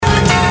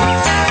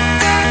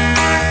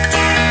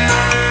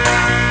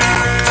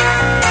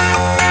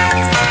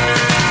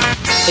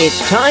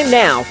It's time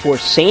now for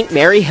St.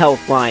 Mary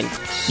Healthline.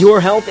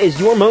 Your health is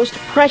your most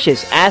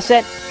precious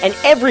asset, and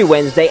every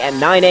Wednesday at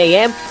 9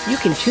 a.m., you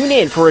can tune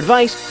in for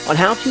advice on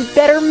how to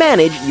better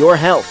manage your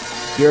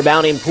health. Hear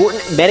about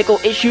important medical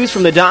issues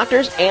from the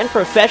doctors and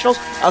professionals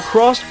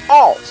across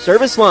all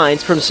service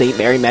lines from St.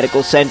 Mary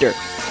Medical Center.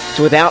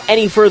 So without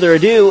any further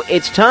ado,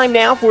 it's time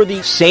now for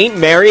the St.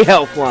 Mary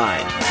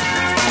Healthline.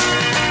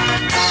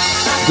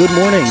 Good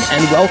morning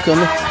and welcome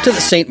to the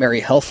St.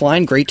 Mary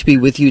Healthline. Great to be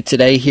with you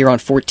today here on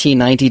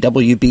 1490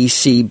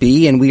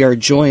 WBCB, and we are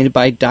joined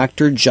by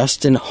Dr.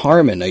 Justin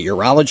Harmon, a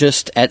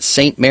urologist at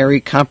St.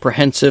 Mary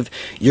Comprehensive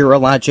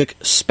Urologic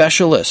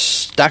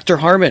Specialists. Dr.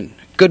 Harmon,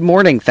 good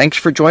morning. Thanks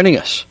for joining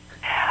us.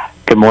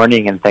 Good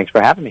morning, and thanks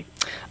for having me.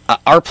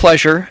 Our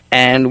pleasure,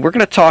 and we're going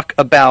to talk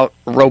about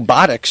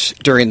robotics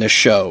during the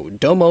show.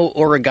 Domo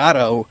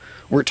Origato,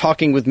 we're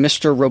talking with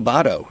Mr.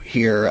 Roboto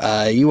here.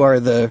 You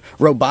are the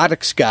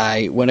robotics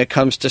guy when it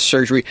comes to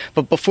surgery.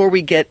 But before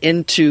we get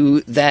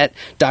into that,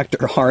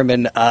 Dr.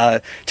 Harmon,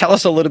 tell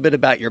us a little bit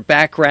about your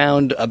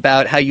background,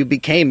 about how you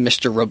became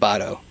Mr.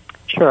 Roboto.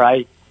 Sure.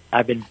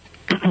 I've been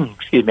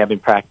I've been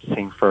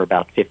practicing for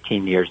about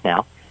 15 years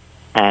now,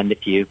 and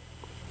if you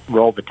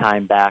roll the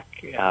time back,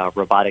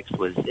 robotics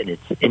was in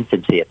its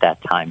infancy at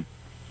that time.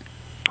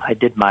 I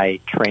did my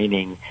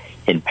training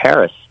in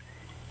Paris,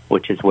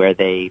 which is where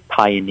they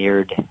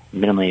pioneered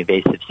minimally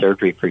invasive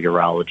surgery for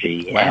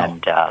urology. Wow.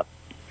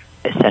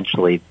 And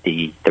essentially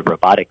the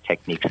robotic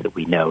techniques that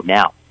we know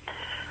now.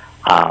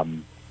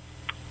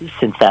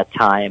 Since that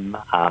time,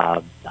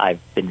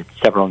 I've been at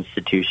several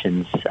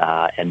institutions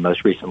and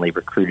most recently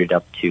recruited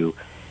up to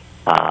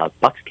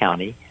Bucks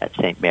County at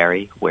St.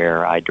 Mary,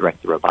 where I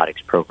direct the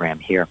robotics program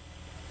here.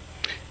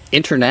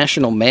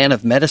 International man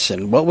of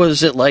medicine. What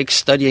was it like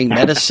studying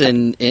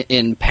medicine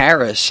in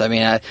Paris? I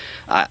mean,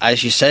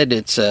 as you said,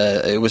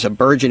 it was a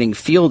burgeoning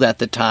field at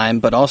the time,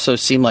 but also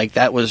seemed like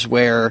that was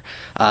where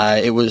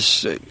it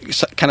was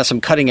kind of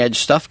some cutting-edge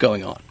stuff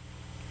going on.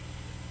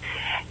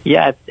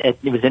 Yeah,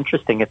 it was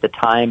interesting. At the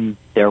time,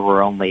 there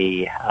were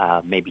only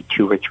maybe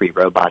 2 or 3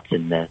 robots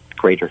in the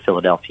greater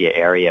Philadelphia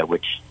area,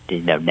 which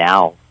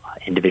now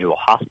individual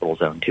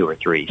hospitals own 2 or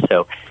 3.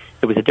 So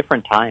it was a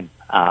different time.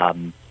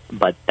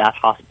 But that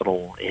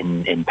hospital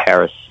in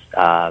Paris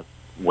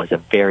was a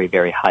very,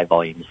 very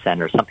high-volume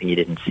center, something you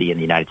didn't see in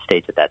the United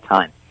States at that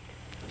time.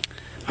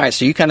 All right,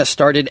 so you kind of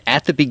started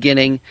at the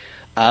beginning.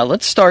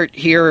 Let's start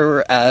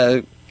here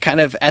kind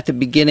of at the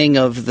beginning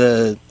of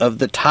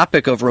the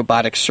topic of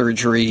robotic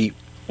surgery.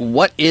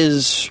 What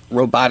is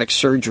robotic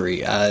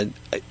surgery?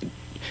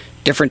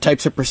 Different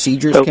types of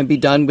procedures can be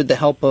done with the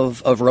help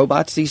of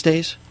robots these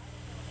days?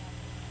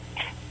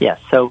 Yeah,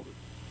 so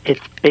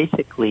it's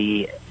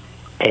basically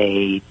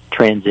a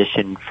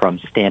transition from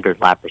standard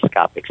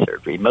laparoscopic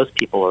surgery. Most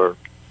people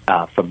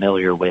are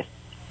familiar with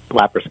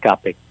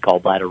laparoscopic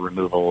gallbladder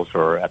removals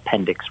or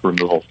appendix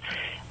removals,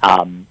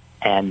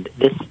 and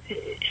this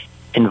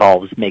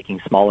involves making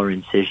smaller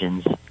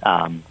incisions,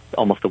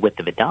 almost the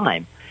width of a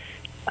dime,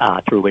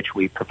 through which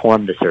we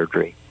perform the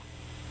surgery.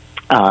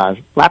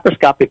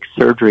 Laparoscopic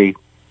surgery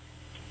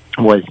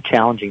was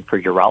challenging for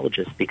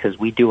urologists because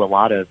we do a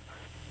lot of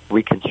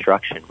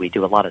reconstruction. We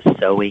do a lot of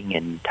sewing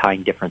and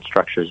tying different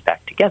structures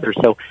back together.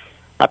 So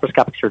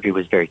laparoscopic surgery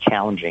was very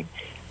challenging.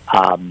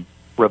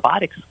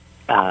 Robotics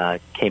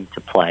came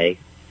to play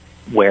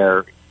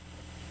where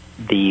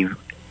the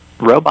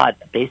robot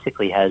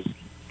basically has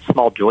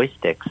small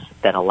joysticks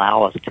that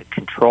allow us to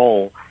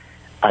control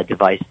a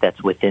device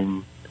that's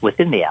within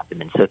the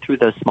abdomen. So through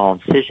those small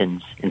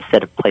incisions,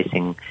 instead of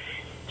placing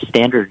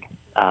standard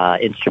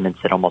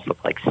instruments that almost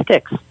look like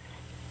sticks,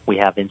 we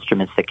have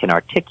instruments that can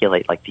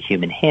articulate like the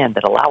human hand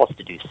that allow us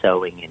to do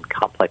sewing and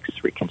complex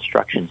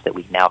reconstructions that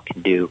we now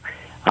can do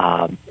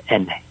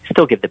and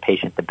still give the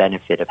patient the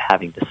benefit of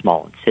having the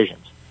small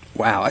incisions.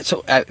 Wow.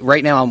 So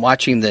right now I'm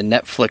watching the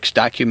Netflix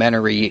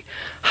documentary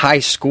High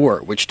Score,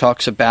 which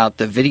talks about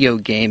the video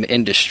game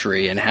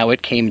industry and how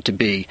it came to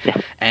be. Yeah.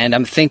 And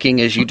I'm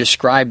thinking as you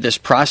describe this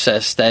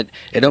process that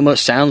it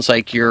almost sounds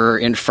like you're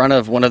in front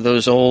of one of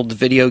those old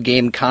video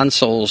game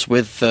consoles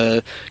with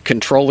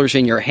controllers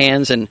in your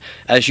hands. And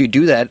as you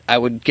do that, I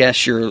would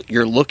guess you're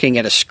looking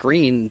at a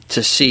screen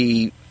to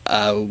see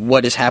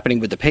what is happening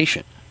with the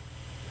patient.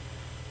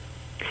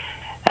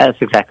 That's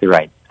exactly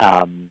right.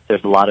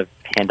 There's a lot of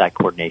hand-eye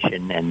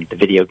coordination, and the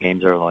video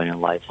games early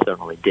in life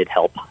certainly did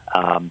help.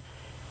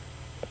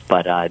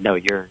 But no,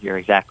 you're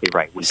exactly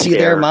right. We see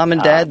there, Mom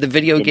and Dad, the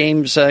video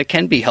games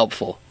can be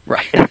helpful,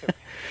 right?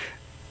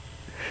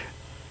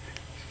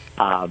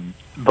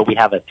 But we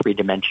have a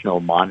 3-dimensional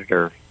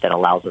monitor that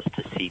allows us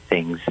to see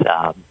things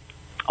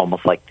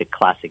almost like the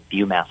classic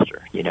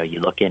Viewmaster. You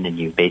look in and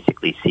you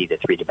basically see the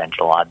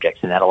 3-dimensional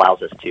objects, and that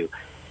allows us to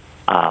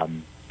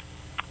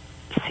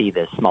see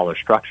the smaller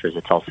structures.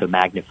 It's also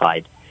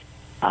magnified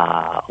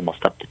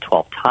almost up to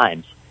 12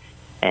 times.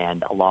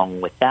 And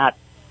along with that,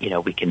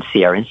 we can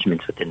see our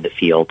instruments within the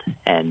field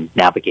and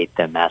navigate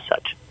them as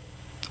such.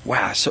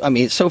 Wow. So, I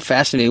mean, it's so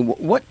fascinating.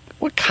 What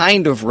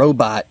kind of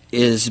robot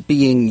is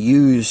being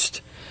used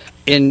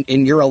in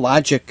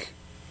urologic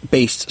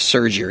based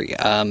surgery.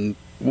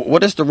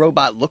 What does the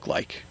robot look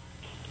like?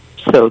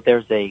 So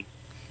there's a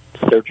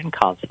surgeon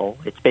console.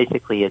 It's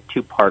basically a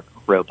two-part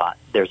robot.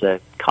 There's a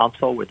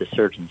console where the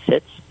surgeon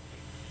sits,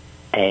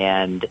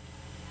 and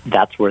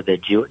that's where the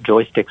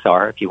joysticks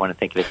are, if you want to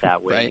think of it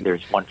that way. Right.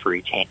 There's one for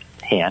each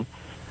hand.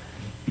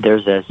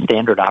 There's a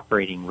standard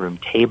operating room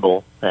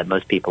table that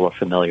most people are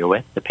familiar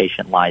with. The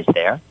patient lies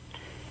there.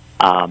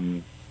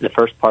 The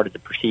first part of the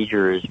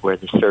procedure is where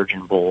the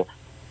surgeon will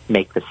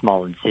make the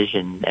small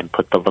incision and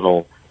put the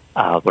little,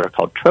 what are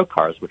called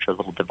trocars, which are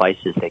little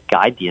devices that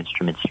guide the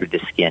instruments through the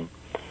skin.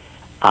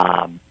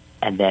 And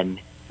then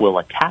we'll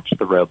attach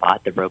the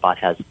robot. The robot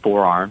has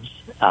 4 arms.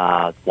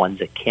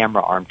 One's a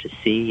camera arm to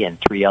see, and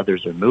 3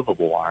 others are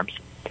movable arms.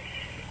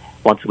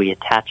 Once we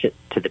attach it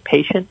to the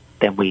patient,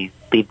 then we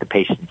leave the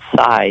patient's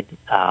side.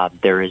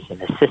 There is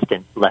an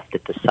assistant left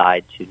at the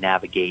side to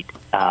navigate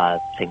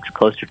things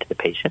closer to the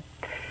patient,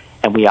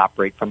 and we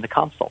operate from the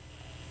console.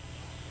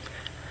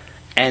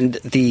 And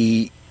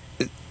the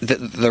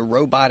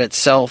robot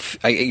itself,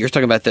 you're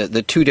talking about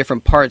the 2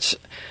 different parts.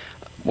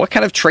 What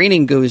kind of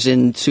training goes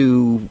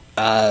into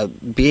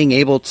being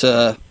able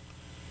to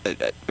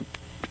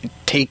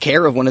take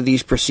care of one of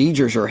these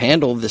procedures or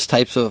handle this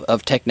types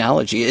of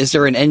technology? Is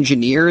there an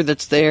engineer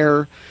that's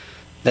there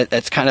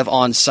that's kind of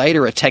on site,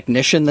 or a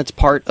technician that's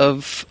part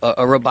of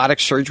a robotic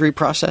surgery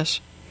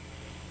process?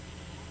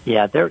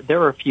 Yeah,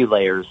 there are a few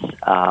layers,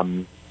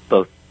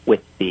 both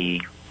with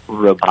the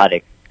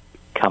robotic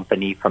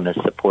company from a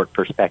support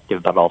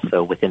perspective, but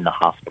also within the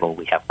hospital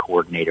we have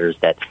coordinators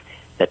that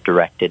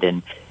direct it.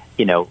 And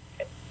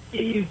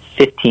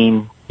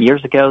 15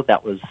 years ago,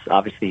 that was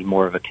obviously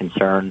more of a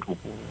concern.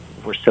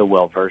 We're so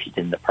well versed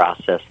in the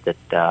process that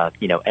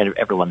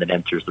everyone that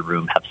enters the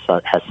room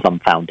has some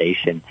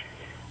foundation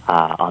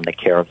on the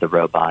care of the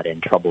robot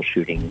and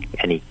troubleshooting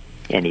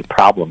any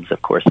problems.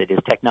 Of course, it is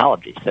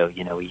technology, so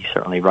you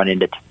certainly run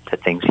into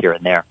things here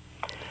and there,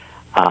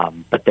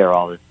 but they're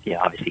all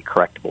obviously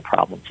correctable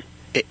problems.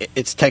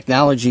 It's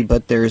technology,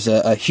 but there's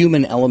a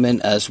human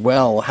element as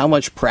well. How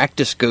much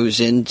practice goes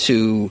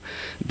into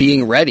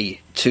being ready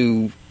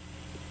to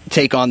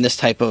take on this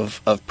type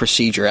of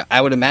procedure?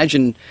 I would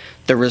imagine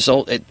the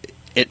result,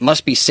 it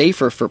must be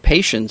safer for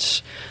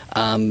patients.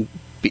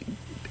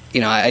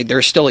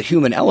 There's still a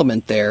human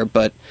element there,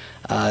 but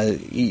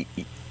I'm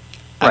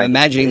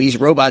imagining these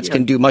robots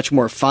can do much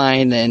more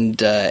fine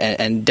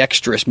and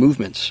dexterous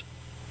movements.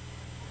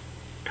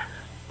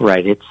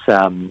 Right. It's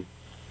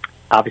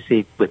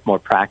obviously with more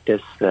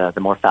practice, the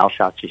more foul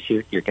shots you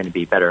shoot, you're going to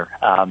be better.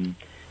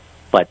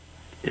 But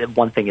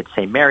one thing at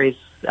St. Mary's,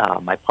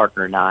 my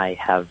partner and I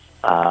have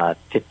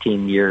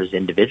 15 years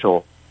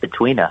individual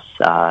between us,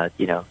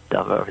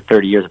 over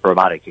 30 years of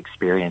robotic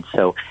experience.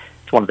 So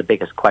it's one of the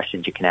biggest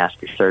questions you can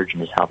ask your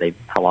surgeon is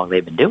how long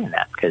they've been doing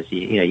that, because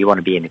you want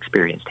to be in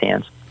experienced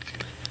hands.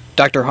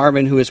 Dr.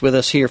 Harmon, who is with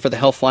us here for the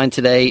Healthline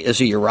today, is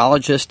a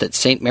urologist at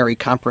St. Mary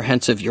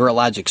Comprehensive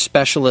Urologic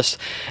Specialist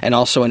and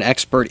also an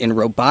expert in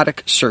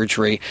robotic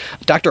surgery.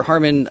 Dr.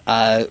 Harmon,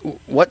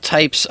 what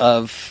types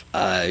of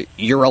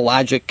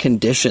urologic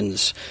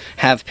conditions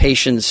have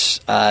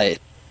patients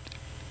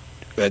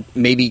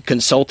maybe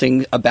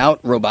consulting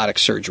about robotic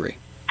surgery?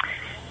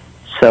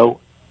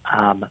 So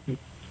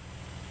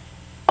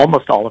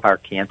almost all of our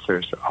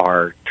cancers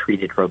are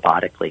treated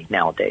robotically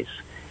nowadays.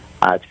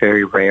 It's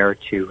very rare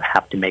to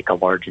have to make a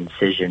large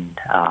incision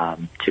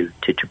to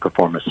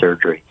perform a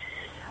surgery.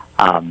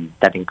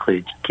 That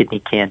includes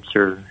kidney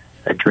cancer,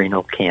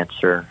 adrenal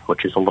cancer,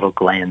 which is a little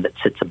gland that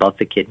sits above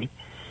the kidney,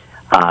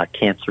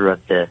 cancer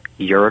of the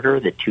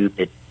ureter, the tube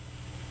that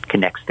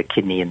connects the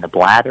kidney and the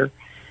bladder.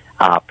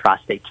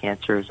 Prostate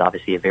cancer is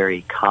obviously a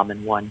very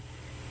common one,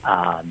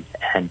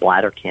 and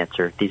bladder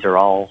cancer. These are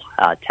all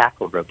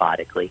tackled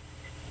robotically.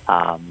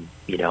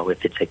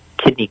 If it's a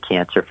kidney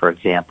cancer, for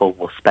example,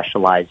 we'll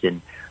specialize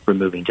in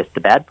removing just the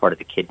bad part of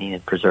the kidney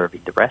and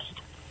preserving the rest.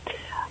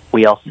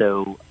 We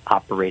also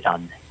operate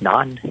on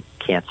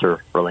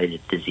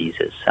non-cancer-related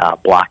diseases,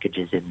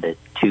 blockages in the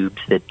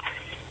tubes that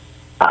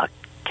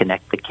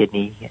connect the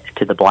kidney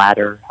to the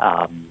bladder,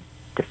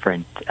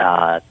 different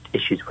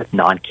issues with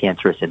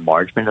non-cancerous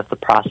enlargement of the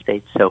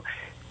prostate. So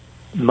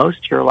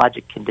most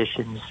urologic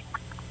conditions,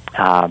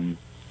 can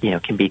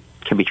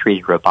be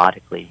treated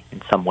robotically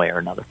in some way or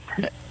another.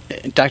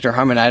 Dr.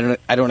 Harmon,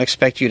 I don't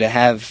expect you to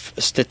have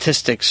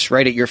statistics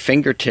right at your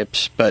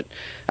fingertips, but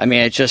I mean,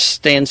 it just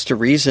stands to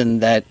reason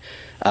that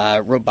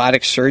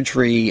robotic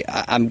surgery,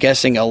 I'm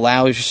guessing,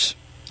 allows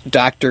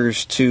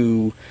doctors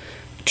to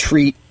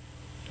treat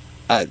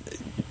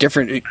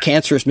different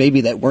cancers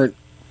maybe that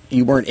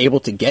you weren't able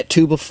to get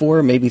to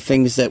before, maybe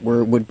things that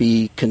would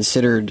be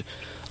considered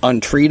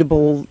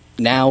untreatable.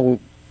 Now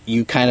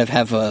you kind of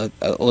have a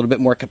little bit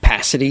more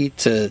capacity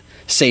to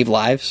save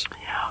lives?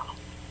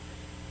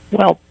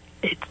 Well,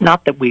 it's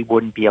not that we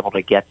wouldn't be able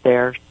to get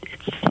there.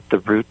 It's the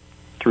route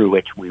through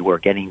which we were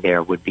getting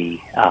there would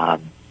be,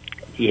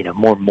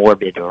 more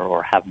morbid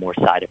or have more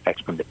side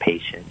effects from the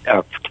patient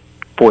or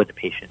for the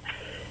patient.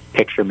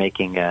 Picture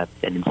making an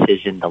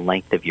incision the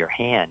length of your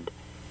hand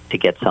to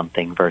get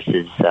something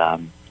versus,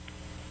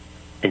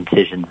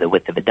 incisions the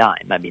width of a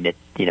dime. I mean,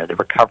 the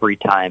recovery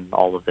time,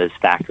 all of those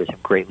factors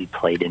have greatly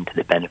played into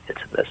the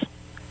benefits of this.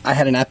 I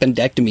had an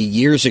appendectomy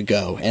years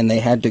ago, and they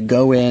had to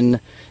go in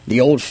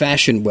the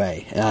old-fashioned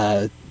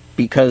way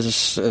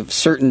because of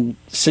certain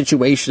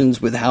situations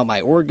with how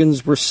my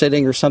organs were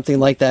sitting or something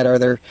like that. Are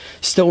there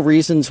still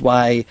reasons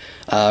why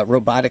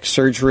robotic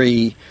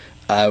surgery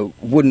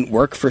wouldn't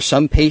work for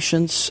some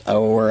patients?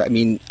 Or, I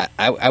mean,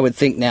 I would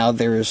think now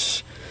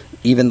there's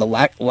even the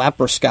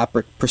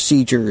laparoscopic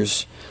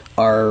procedures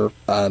are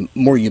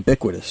more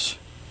ubiquitous,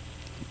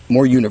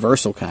 more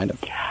universal, kind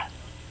of.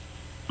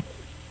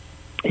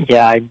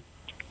 Yeah,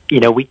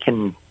 we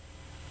can.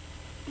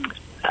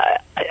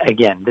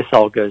 Again, this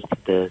all goes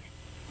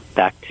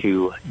back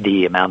to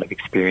the amount of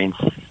experience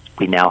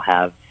we now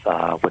have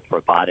with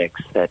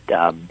robotics. That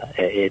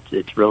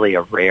it's really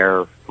a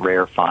rare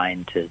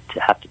find to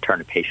have to turn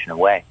a patient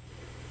away.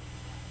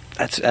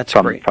 That's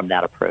from great. From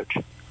that approach.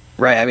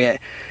 Right. I mean,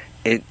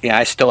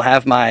 I still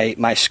have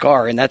my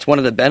scar, and that's one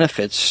of the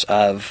benefits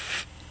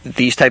of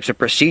these types of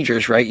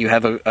procedures, right? You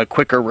have a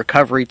quicker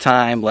recovery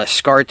time, less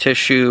scar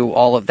tissue,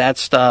 all of that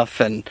stuff,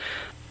 and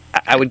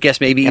I would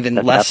guess maybe even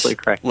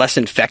less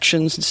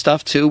infections and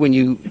stuff too. When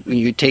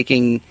you're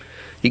taking,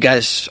 you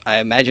guys, I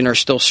imagine, are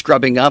still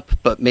scrubbing up,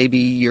 but maybe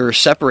you're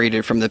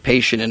separated from the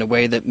patient in a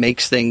way that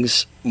makes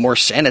things more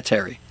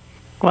sanitary.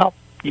 Well,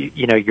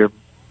 your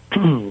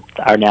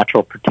our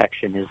natural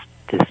protection is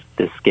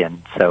the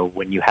skin. So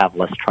when you have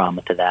less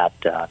trauma to that,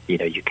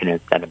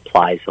 that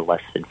implies a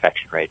less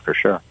infection rate for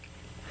sure.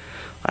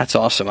 That's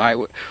awesome. All right,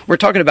 we're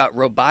talking about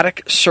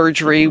robotic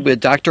surgery with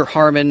Dr.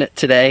 Harmon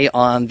today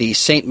on the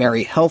St.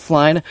 Mary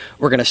Healthline.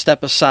 We're going to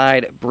step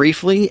aside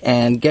briefly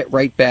and get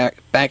right back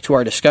to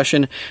our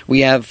discussion. We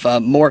have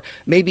more.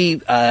 Maybe,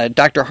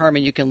 Dr.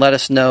 Harmon, you can let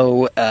us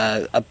know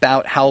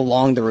about how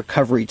long the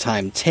recovery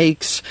time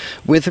takes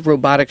with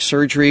robotic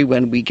surgery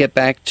when we get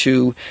back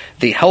to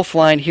the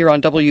Healthline here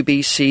on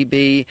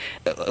WBCB.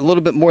 A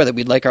little bit more that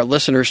we'd like our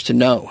listeners to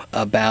know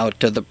about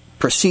the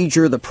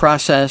procedure, the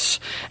process,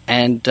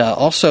 and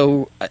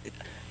also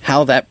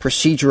how that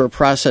procedure or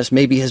process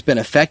maybe has been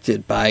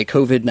affected by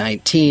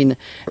COVID-19.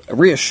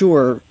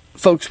 Reassure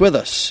folks with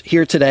us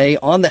here today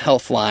on the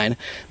Healthline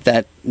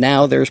that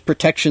now there's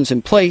protections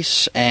in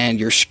place, and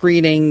your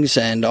screenings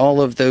and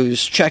all of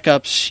those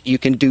checkups you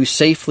can do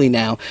safely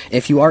now.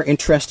 If you are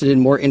interested in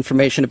more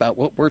information about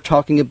what we're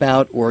talking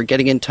about or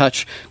getting in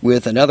touch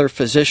with another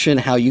physician,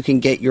 how you can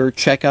get your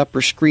checkup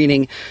or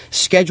screening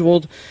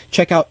scheduled,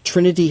 check out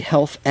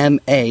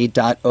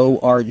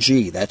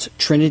trinityhealthma.org. That's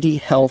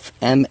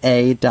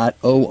trinityhealthma.org,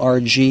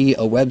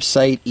 a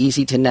website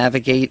easy to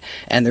navigate,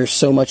 and there's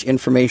so much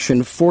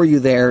information for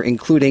you there,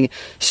 including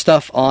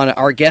stuff on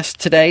our guest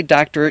today,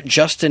 Dr.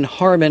 Justin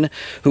Harmon,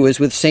 who is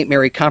with St.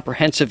 Mary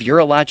Comprehensive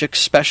Urologic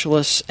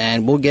Specialists,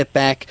 and we'll get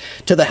back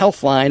to the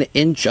Healthline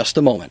in just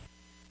a moment.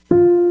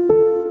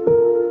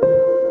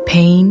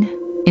 Pain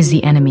is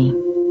the enemy.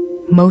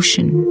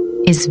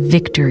 Motion is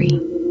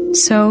victory.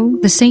 So,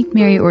 the St.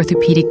 Mary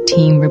Orthopedic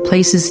team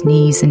replaces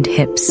knees and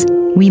hips.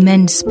 We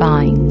mend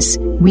spines.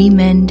 We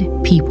mend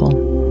people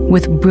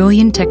with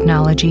brilliant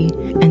technology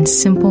and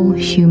simple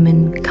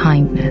human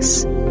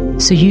kindness,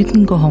 so you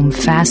can go home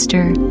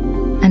faster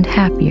and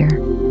happier.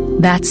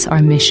 That's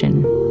our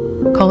mission.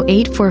 Call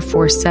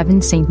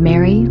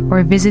 844-7-ST-MARY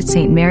or visit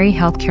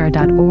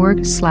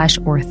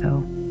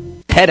stmaryhealthcare.org/ortho.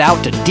 Head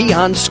out to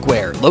Dion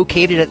Square,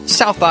 located at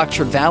South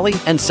Oxford Valley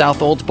and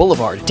South Olds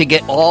Boulevard, to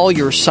get all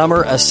your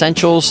summer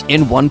essentials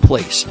in one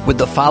place, with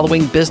the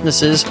following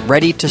businesses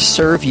ready to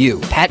serve you: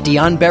 Pat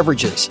Dion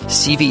Beverages,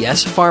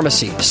 CVS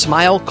Pharmacy,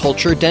 Smile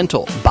Culture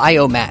Dental,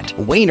 Biomat,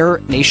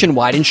 Wayner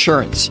Nationwide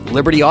Insurance,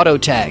 Liberty Auto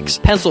Tags,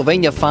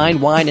 Pennsylvania Fine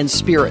Wine and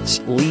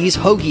Spirits, Lee's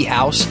Hoagie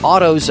House,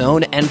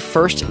 AutoZone, and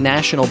First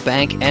National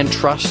Bank and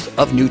Trust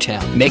of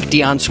Newtown. Make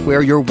Dion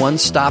Square your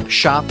one-stop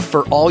shop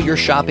for all your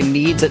shopping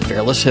needs at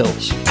Fairless Hills.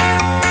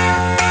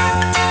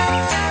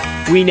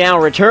 We now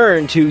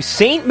return to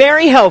St.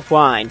 Mary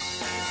Healthline.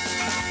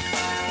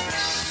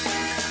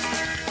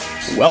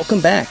 Welcome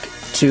back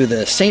to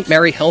the St.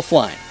 Mary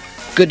Healthline.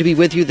 Good to be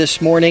with you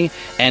this morning,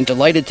 and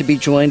delighted to be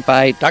joined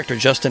by Dr.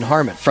 Justin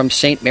Harmon from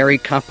St. Mary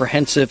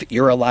Comprehensive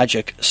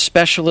Urologic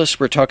Specialists.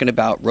 We're talking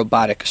about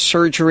robotic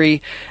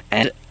surgery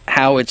and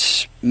how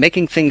it's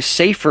making things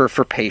safer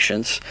for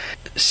patients.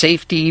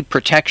 Safety,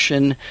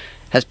 protection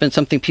has been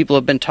something people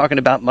have been talking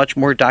about much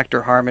more,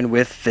 Dr. Harmon,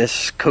 with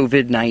this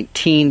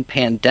COVID-19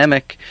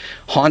 pandemic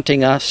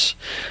haunting us.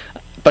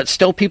 But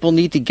still, people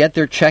need to get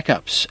their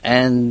checkups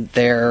and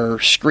their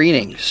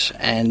screenings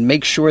and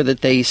make sure that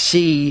they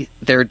see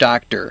their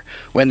doctor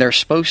when they're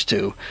supposed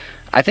to.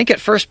 I think at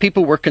first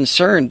people were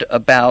concerned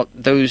about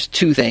those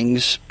two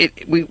things.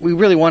 We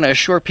really want to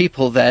assure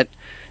people that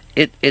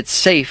it's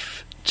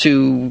safe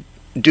to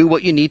do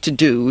what you need to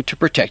do to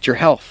protect your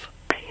health.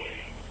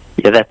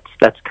 Yeah,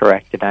 that's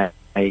correct. And I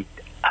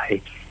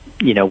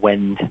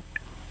when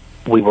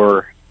we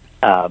were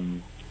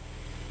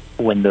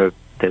when the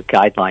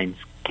guidelines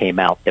came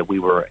out that we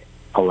were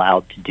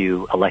allowed to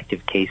do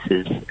elective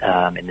cases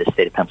in the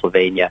state of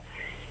Pennsylvania,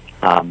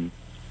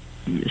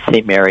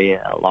 St. Mary,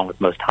 along with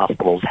most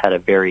hospitals, had a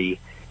very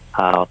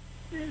sort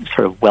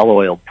of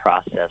well-oiled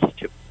process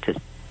to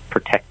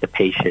protect the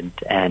patient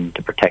and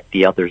to protect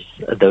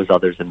those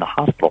others in the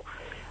hospital.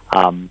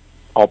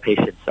 All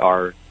patients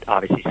are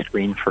obviously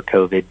screened for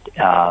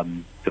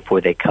COVID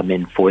before they come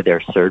in for their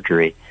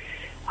surgery.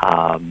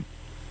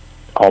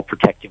 All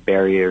protective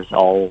barriers,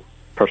 all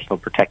personal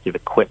protective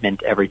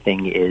equipment,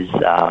 everything is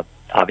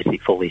obviously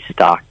fully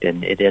stocked,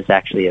 and it is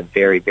actually a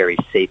very, very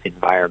safe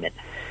environment.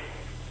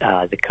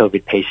 The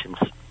COVID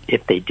patients,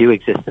 if they do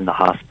exist in the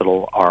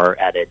hospital, are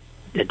at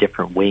a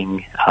different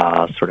wing,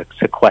 sort of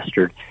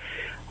sequestered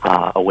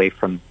away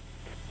from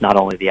not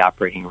only the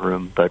operating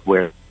room, but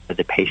where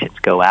the patients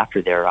go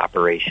after their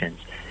operations.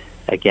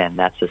 Again,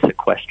 that's a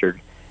sequestered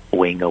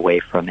wing away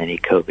from any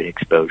COVID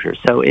exposure.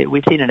 So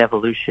we've seen an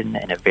evolution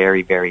and a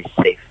very, very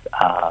safe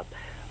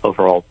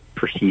overall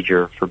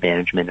procedure for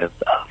management of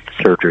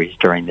surgeries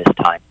during this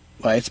time.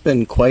 Well, it's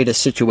been quite a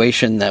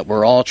situation that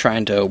we're all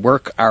trying to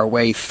work our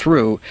way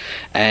through,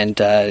 and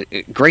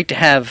great to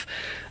have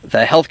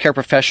the healthcare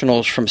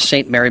professionals from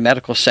St. Mary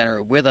Medical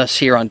Center with us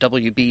here on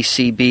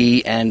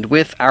WBCB and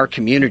with our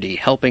community,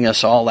 helping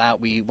us all out.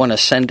 We want to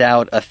send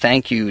out a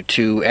thank you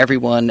to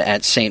everyone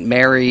at St.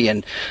 Mary,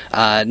 and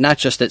not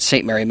just at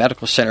St. Mary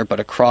Medical Center, but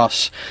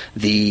across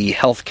the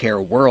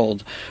healthcare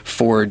world,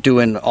 for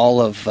doing all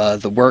of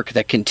the work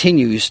that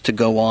continues to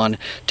go on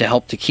to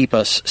help to keep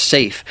us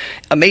safe.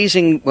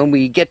 Amazing when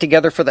we get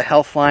together for the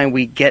Healthline,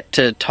 we get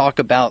to talk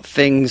about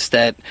things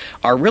that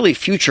are really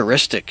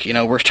futuristic. You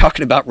know, we're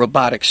talking about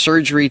robotic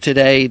surgery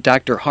today.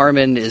 Dr.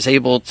 Harmon is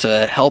able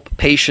to help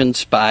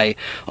patients by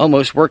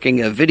almost working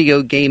a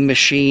video game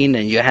machine,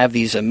 and you have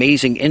these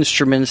amazing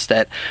instruments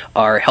that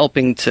are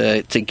helping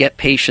to get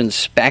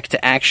patients back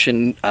to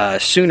action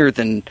sooner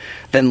than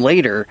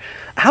later.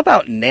 How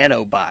about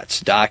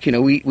nanobots, Doc? You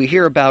know, we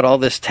hear about all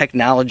this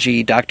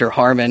technology, Dr.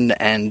 Harmon,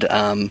 and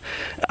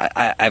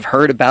I've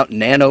heard about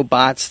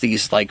nanobots,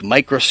 these like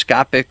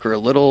microscopic or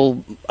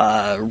little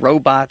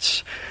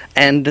robots,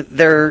 and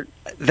there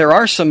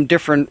are some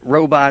different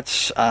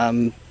robots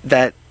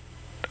that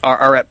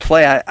are at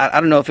play. I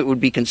don't know if it would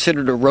be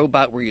considered a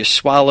robot where you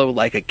swallow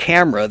like a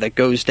camera that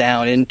goes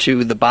down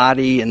into the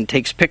body and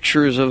takes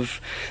pictures of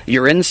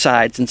your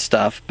insides and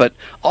stuff, but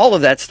all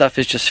of that stuff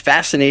is just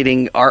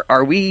fascinating.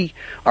 Are we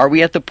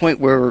at the point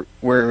where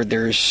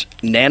there's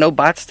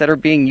nanobots that are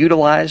being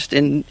utilized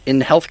in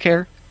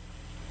healthcare?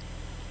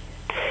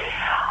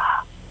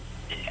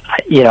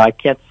 You know, I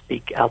can't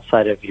speak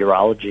outside of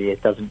urology.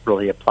 It doesn't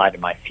really apply to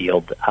my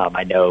field.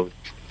 I know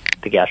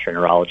the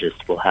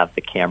gastroenterologist will have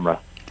the camera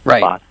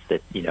bots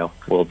that, you know,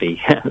 will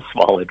be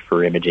swallowed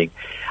for imaging.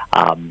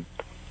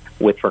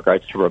 With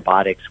regards to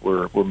robotics,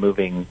 we're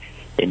moving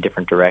in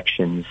different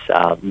directions,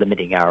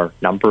 limiting our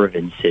number of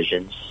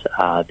incisions.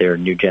 There are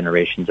new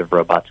generations of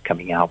robots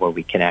coming out where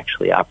we can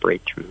actually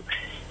operate through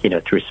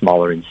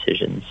smaller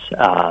incisions.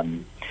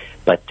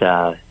 But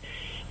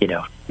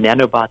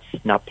nanobots,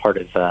 not part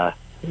of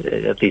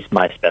at least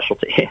my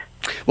specialty.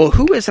 Well,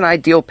 who is an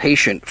ideal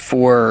patient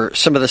for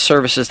some of the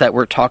services that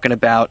we're talking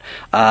about,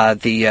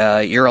 the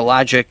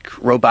urologic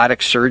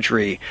robotic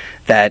surgery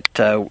that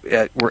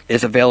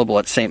is available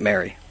at St.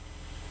 Mary?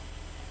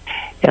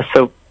 Yeah,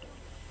 so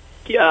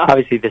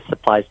obviously this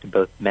applies to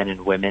both men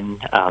and women.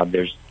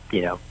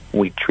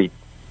 We treat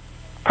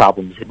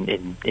problems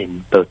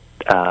in both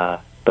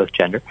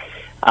gender.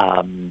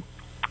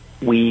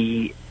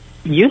 We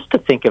used to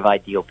think of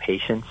ideal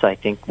patients, I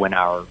think, when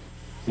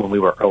we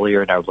were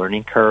earlier in our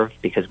learning curve,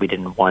 because we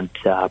didn't want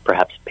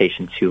perhaps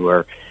patients who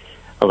are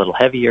a little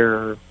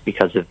heavier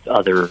because of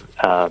other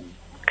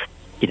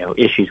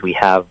issues we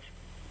have,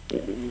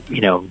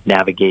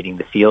 navigating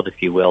the field,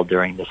 if you will,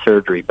 during the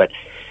surgery. But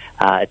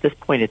at this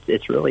point,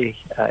 it's really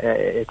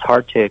it's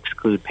hard to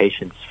exclude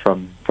patients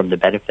from the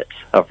benefits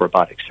of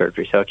robotic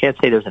surgery. So I can't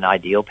say there's an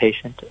ideal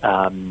patient.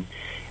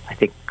 I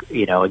think,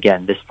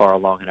 again, this far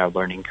along in our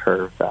learning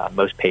curve,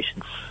 most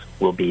patients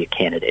will be a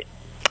candidate.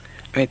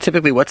 I mean,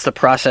 typically, what's the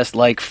process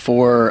like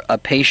for a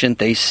patient?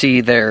 They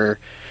see their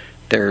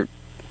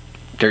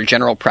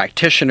general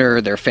practitioner,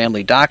 their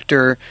family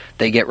doctor.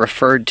 They get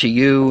referred to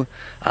you.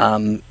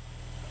 Then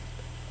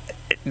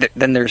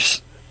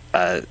there's,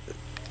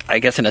 I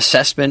guess, an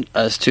assessment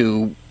as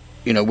to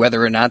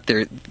whether or not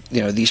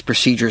these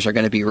procedures are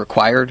going to be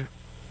required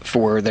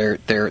for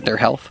their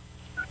health.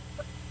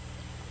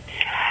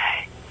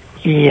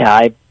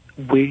 Yeah,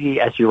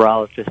 we as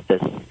urologists, as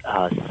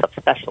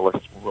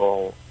subspecialists,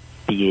 will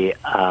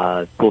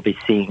be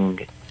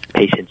seeing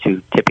patients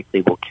who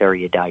typically will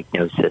carry a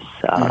diagnosis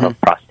of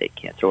prostate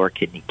cancer or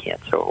kidney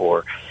cancer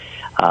or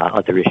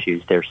other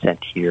issues. They're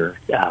sent here,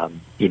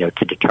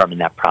 to determine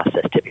that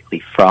process,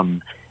 typically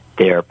from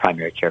their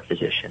primary care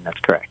physician. That's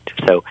correct.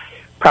 So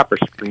proper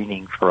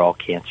screening for all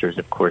cancers,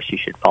 of course, you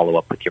should follow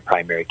up with your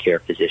primary care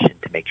physician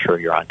to make sure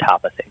you're on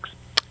top of things.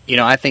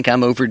 I think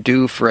I'm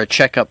overdue for a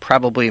checkup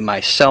probably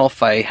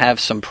myself. I have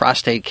some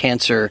prostate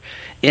cancer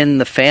in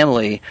the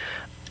family.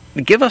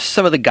 Give us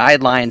some of the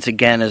guidelines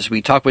again as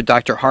we talk with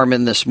Dr.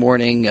 Harmon this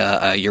morning,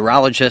 a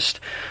urologist,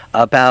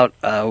 about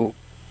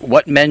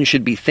what men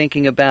should be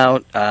thinking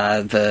about,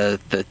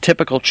 the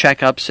typical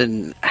checkups,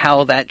 and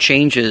how that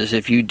changes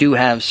if you do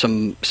have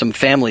some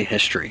family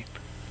history?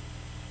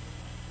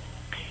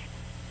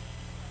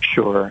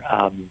 Sure.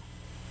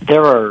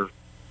 There are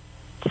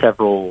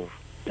several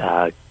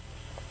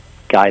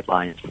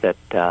guidelines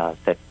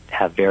that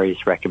have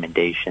various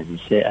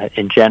recommendations.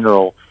 In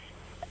general,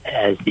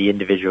 as the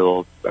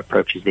individual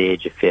approaches the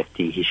age of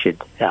 50, he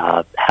should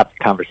have a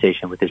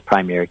conversation with his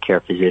primary care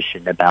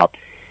physician about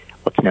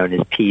what's known as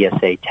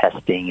PSA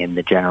testing and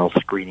the general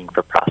screening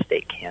for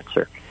prostate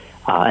cancer.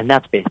 And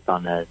that's based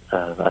on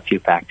a few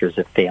factors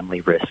of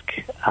family risk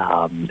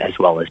as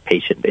well as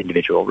patient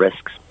individual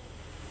risks.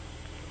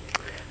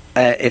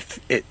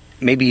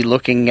 Maybe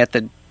looking at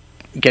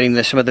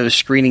getting some of those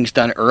screenings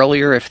done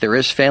earlier if there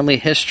is family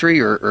history,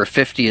 or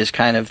 50 is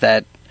kind of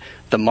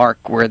the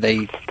mark where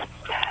they...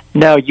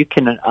 No, you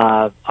can,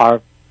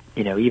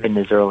 even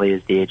as early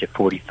as the age of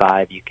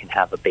 45, you can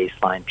have a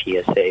baseline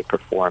PSA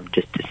performed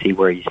just to see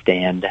where you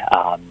stand.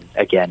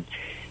 Again,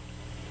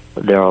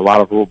 there are a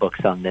lot of rule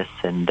books on this,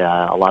 and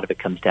a lot of it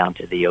comes down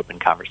to the open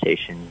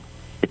conversation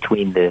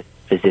between the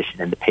physician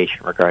and the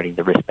patient regarding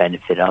the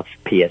risk-benefit of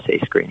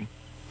PSA screening.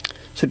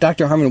 So,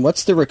 Dr. Harmon,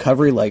 what's the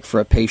recovery like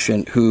for a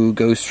patient who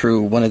goes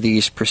through one of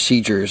these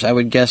procedures? I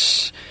would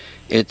guess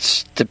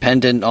it's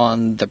dependent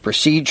on the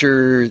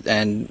procedure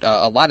and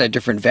a lot of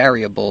different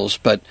variables,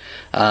 but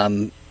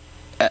I'm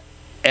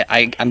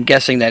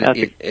guessing that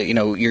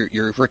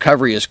your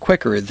recovery is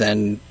quicker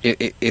than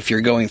if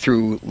you're going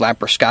through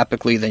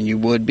laparoscopically than you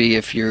would be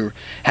if you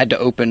had to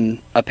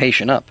open a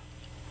patient up.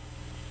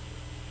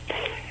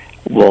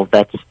 Well,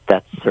 that's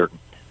certain.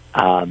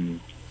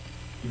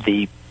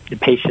 The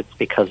patients,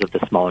 because of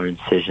the smaller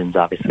incisions,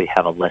 obviously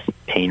have a less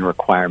pain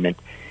requirement.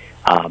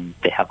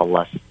 They have a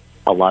lot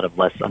of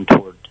less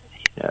untoward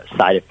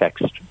side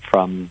effects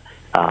from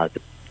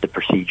the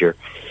procedure.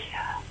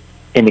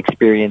 In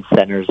experienced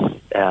centers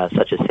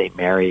such as St.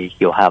 Mary,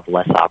 you'll have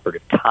less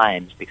operative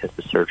times because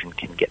the surgeon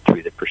can get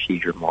through the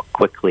procedure more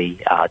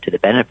quickly to the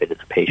benefit of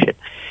the patient.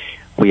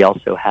 We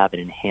also have an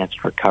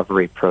enhanced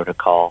recovery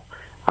protocol,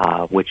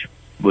 which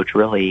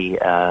really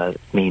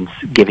means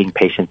giving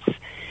patients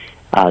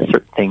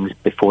certain things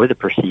before the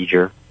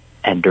procedure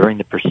and during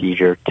the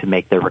procedure to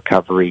make their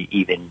recovery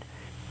even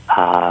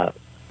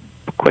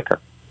quicker.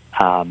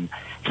 Some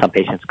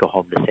patients go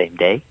home the same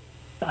day.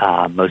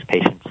 Most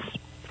patients,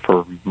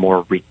 for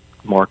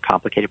more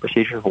complicated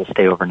procedures, will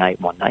stay overnight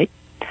one night.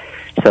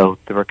 So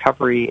the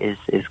recovery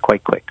is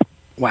quite quick.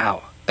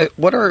 Wow.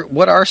 What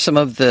are some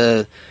of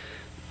the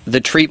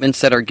treatments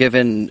that are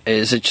given?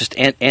 Is it just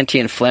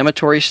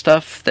anti-inflammatory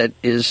stuff that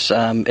is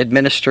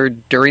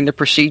administered during the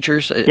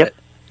procedures? Yep.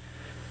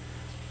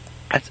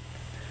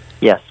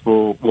 Yes,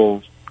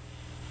 we'll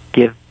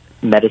give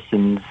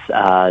medicines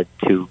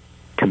to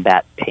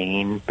combat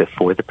pain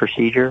before the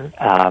procedure,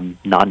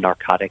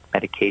 non-narcotic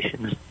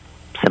medications,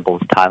 simple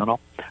as Tylenol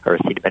or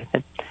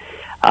acetaminophen.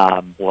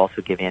 We'll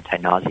also give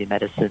anti-nausea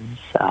medicines,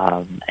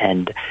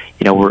 and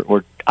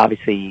we're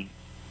obviously,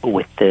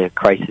 with the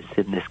crisis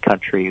in this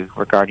country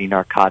regarding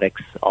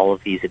narcotics, all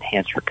of these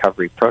enhanced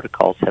recovery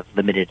protocols have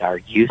limited our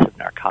use of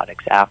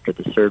narcotics after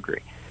the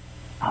surgery.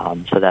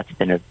 So that's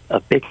been a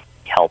big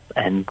help,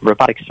 and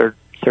robotic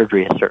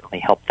surgery has certainly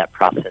helped that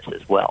process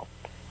as well.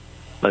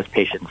 Most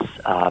patients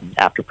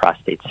after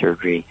prostate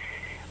surgery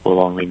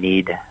will only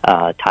need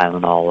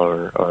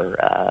Tylenol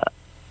or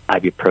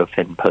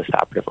ibuprofen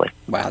postoperatively.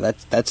 Wow,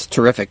 that's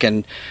terrific,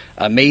 and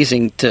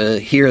amazing to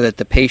hear that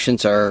the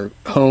patients are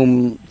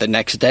home the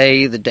next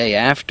day, the day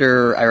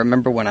after. I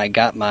remember when I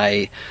got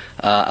my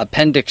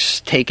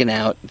appendix taken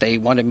out, they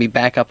wanted me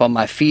back up on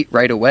my feet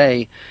right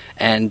away,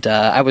 and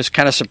I was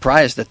kind of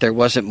surprised that there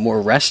wasn't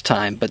more rest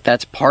time, but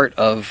that's part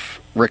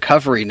of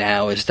recovery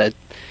now, is that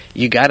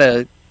you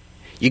gotta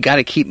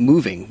keep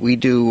moving. We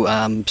do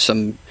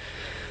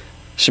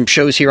some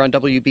shows here on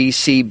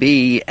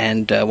WBCB,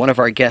 and one of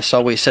our guests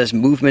always says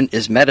movement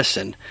is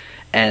medicine,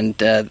 and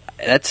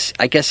that's,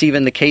 I guess,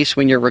 even the case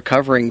when you're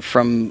recovering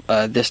from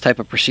this type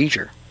of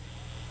procedure.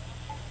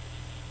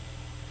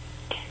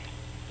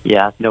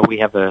 Yeah, no, we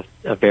have a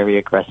very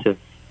aggressive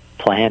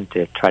plan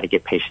to try to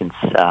get patients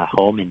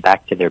home and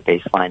back to their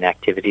baseline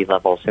activity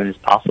level as soon as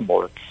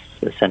possible.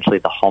 It's essentially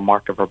the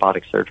hallmark of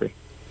robotic surgery.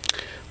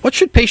 What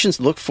should patients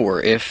look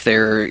for if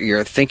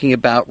you're thinking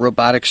about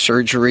robotic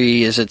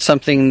surgery? Is it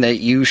something that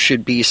you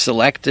should be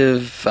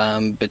selective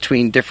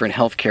between different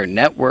healthcare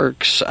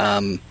networks?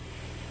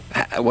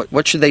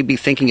 What should they be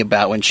thinking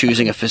about when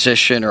choosing a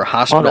physician or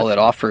hospital that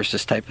offers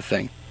this type of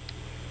thing?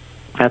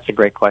 That's a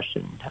great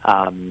question.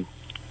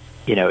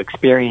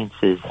 Experience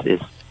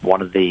is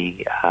one of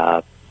the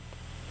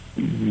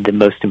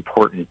most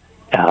important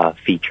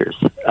features,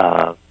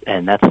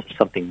 and that's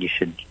something you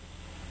should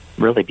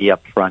really be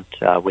upfront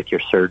with your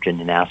surgeon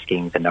and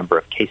asking the number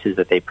of cases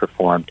that they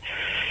performed.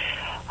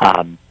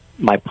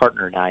 My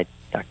partner and I,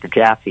 Dr.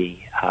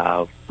 Jaffe,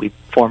 we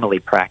formerly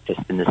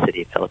practiced in the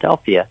city of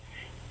Philadelphia,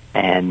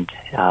 and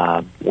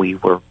we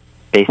were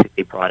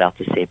basically brought out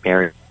to St.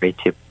 Mary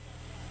to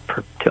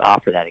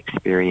offer that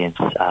experience,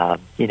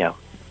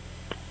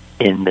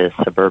 in the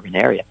suburban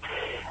area.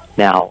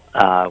 Now,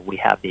 we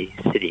have the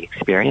city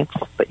experience,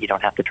 but you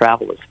don't have to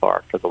travel as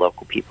far for the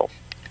local people.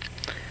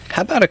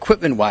 How about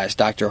equipment-wise,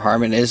 Dr.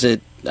 Harmon? Is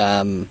it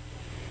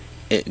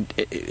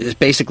is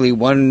basically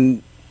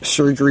one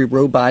surgery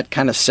robot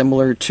kind of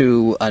similar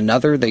to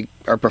another? They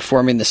are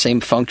performing the same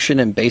function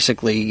and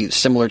basically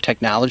similar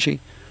technology?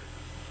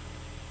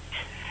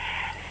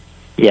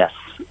 Yes.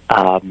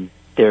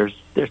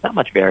 There's not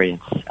much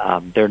variance.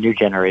 There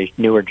are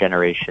newer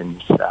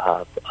generations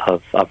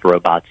of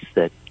robots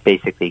that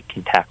basically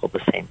can tackle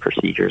the same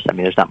procedures. I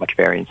mean, there's not much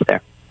variance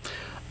there.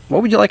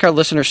 What would you like our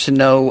listeners to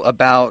know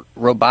about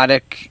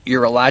robotic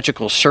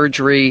urological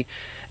surgery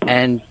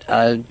and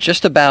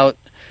just about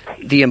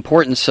the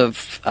importance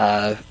of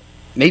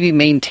maybe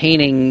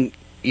maintaining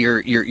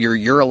your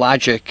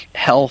urologic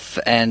health,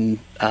 and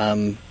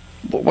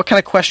what kind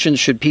of questions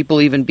should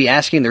people even be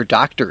asking their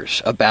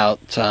doctors about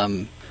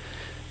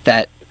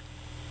that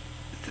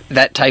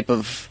type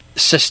of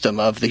system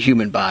of the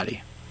human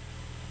body?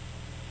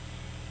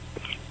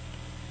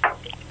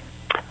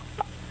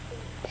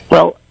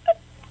 Well,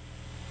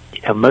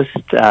 most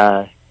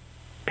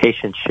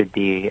patients should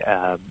be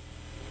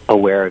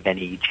aware of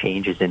any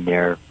changes in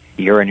their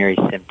urinary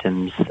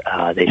symptoms.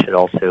 They should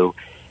also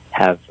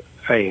have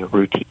a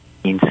routine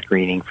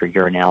screening for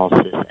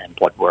urinalysis and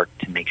blood work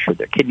to make sure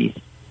their kidneys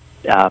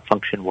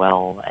function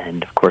well.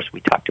 And, of course, we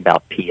talked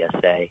about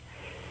PSA.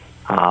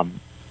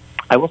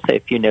 I will say a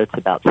few notes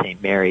about St.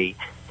 Mary.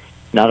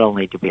 Not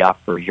only do we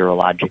offer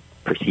urologic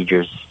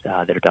procedures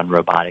that are done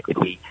robotically,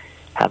 we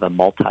have a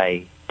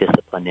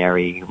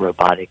multidisciplinary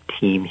robotic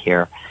team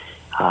here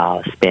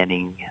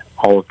spanning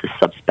all of the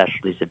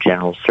subspecialties of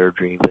general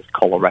surgery with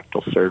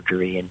colorectal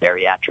surgery and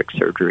bariatric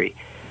surgery.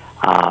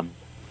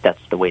 That's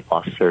the weight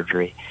loss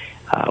surgery.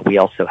 We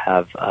also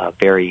have a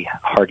very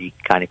hardy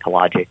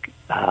gynecologic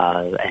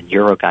and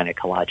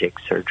urogynecologic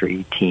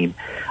surgery team.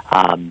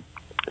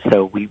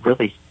 So we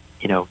really,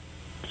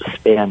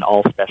 span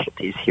all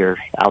specialties here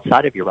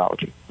outside of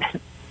urology.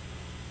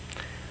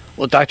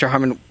 Well, Dr.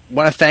 Harmon, I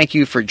want to thank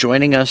you for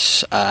joining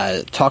us,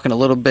 talking a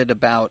little bit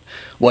about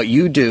what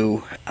you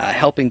do,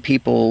 helping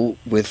people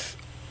with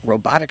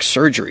robotic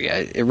surgery.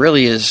 It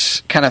really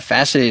is kind of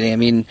fascinating. I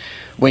mean,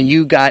 when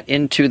you got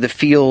into the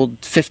field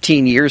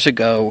 15 years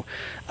ago,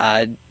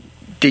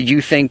 did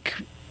you think,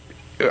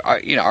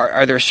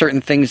 are there certain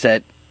things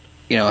that,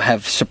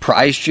 have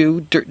surprised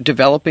you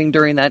developing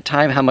during that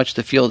time, how much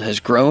the field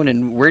has grown,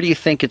 and where do you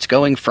think it's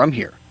going from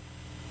here?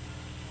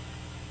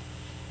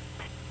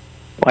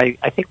 Well,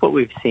 I think what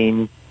we've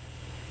seen,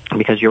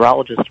 because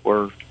urologists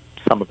were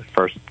some of the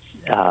first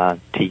to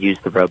use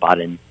the robot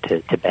and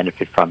to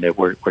benefit from it,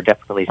 we're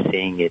definitely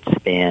seeing it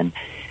span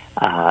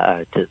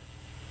to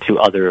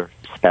other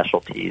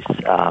specialties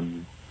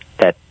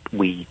that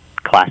we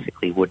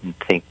classically wouldn't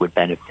think would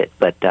benefit.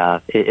 But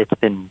it's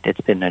been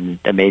an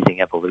amazing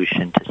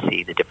evolution to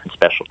see the different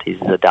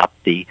specialties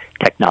adopt the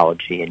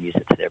technology and use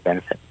it to their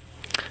benefit.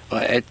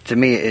 Well, to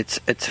me, it's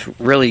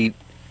really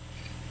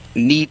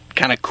neat,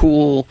 kind of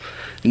cool,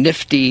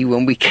 nifty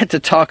when we get to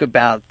talk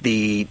about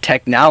the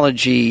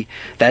technology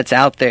that's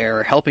out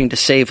there helping to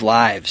save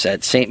lives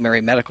at St.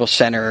 Mary Medical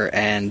Center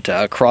and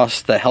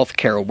across the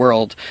healthcare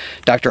world.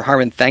 Dr.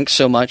 Harmon, thanks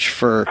so much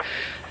for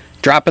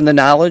dropping the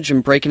knowledge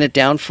and breaking it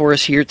down for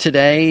us here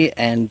today,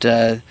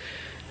 and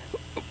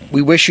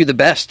we wish you the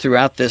best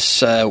throughout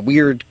this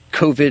weird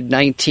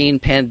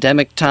COVID-19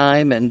 pandemic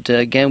time. And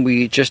again,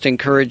 we just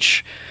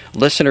encourage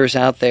listeners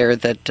out there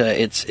that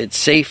it's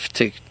safe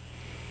to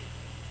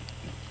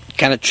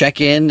kind of check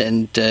in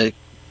and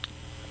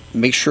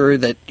make sure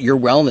that your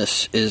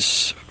wellness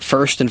is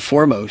first and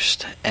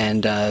foremost.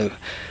 And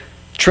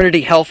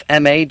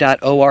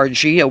TrinityHealthMA.org,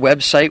 a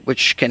website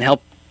which can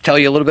help tell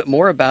you a little bit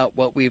more about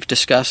what we've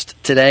discussed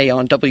today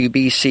on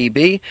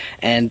WBCB,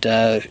 and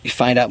you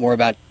find out more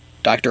about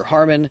Dr.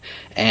 Harmon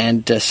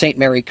and St.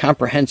 Mary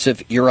Comprehensive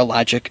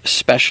Urologic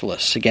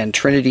Specialists. Again,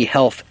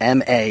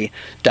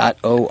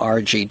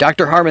 TrinityHealthMA.org.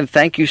 Dr. Harmon,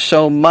 thank you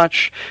so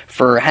much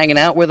for hanging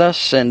out with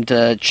us and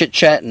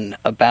chit-chatting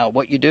about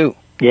what you do.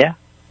 Yeah,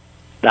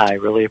 I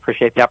really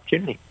appreciate the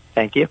opportunity.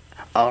 Thank you.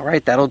 All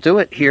right, that'll do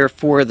it here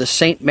for the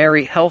St.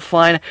 Mary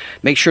Healthline.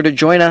 Make sure to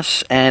join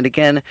us. And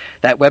again,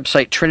 that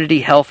website,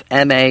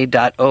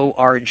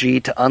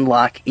 TrinityHealthMA.org, to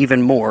unlock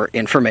even more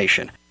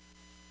information.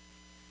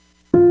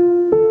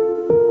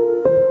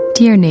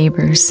 Dear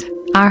neighbors,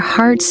 our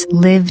hearts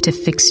live to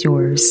fix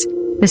yours.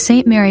 The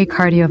St. Mary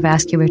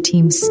Cardiovascular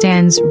Team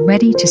stands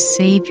ready to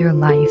save your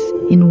life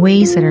in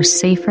ways that are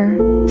safer,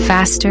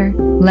 faster,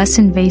 less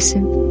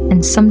invasive,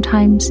 and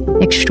sometimes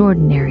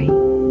extraordinary.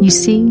 You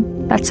see,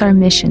 that's our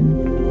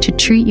mission, to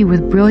treat you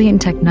with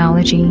brilliant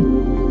technology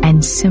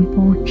and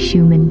simple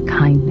human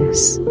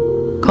kindness.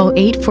 Call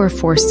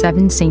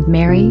 844-7-St.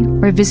 Mary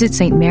or visit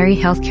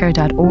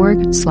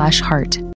stmaryhealthcare.org/heart.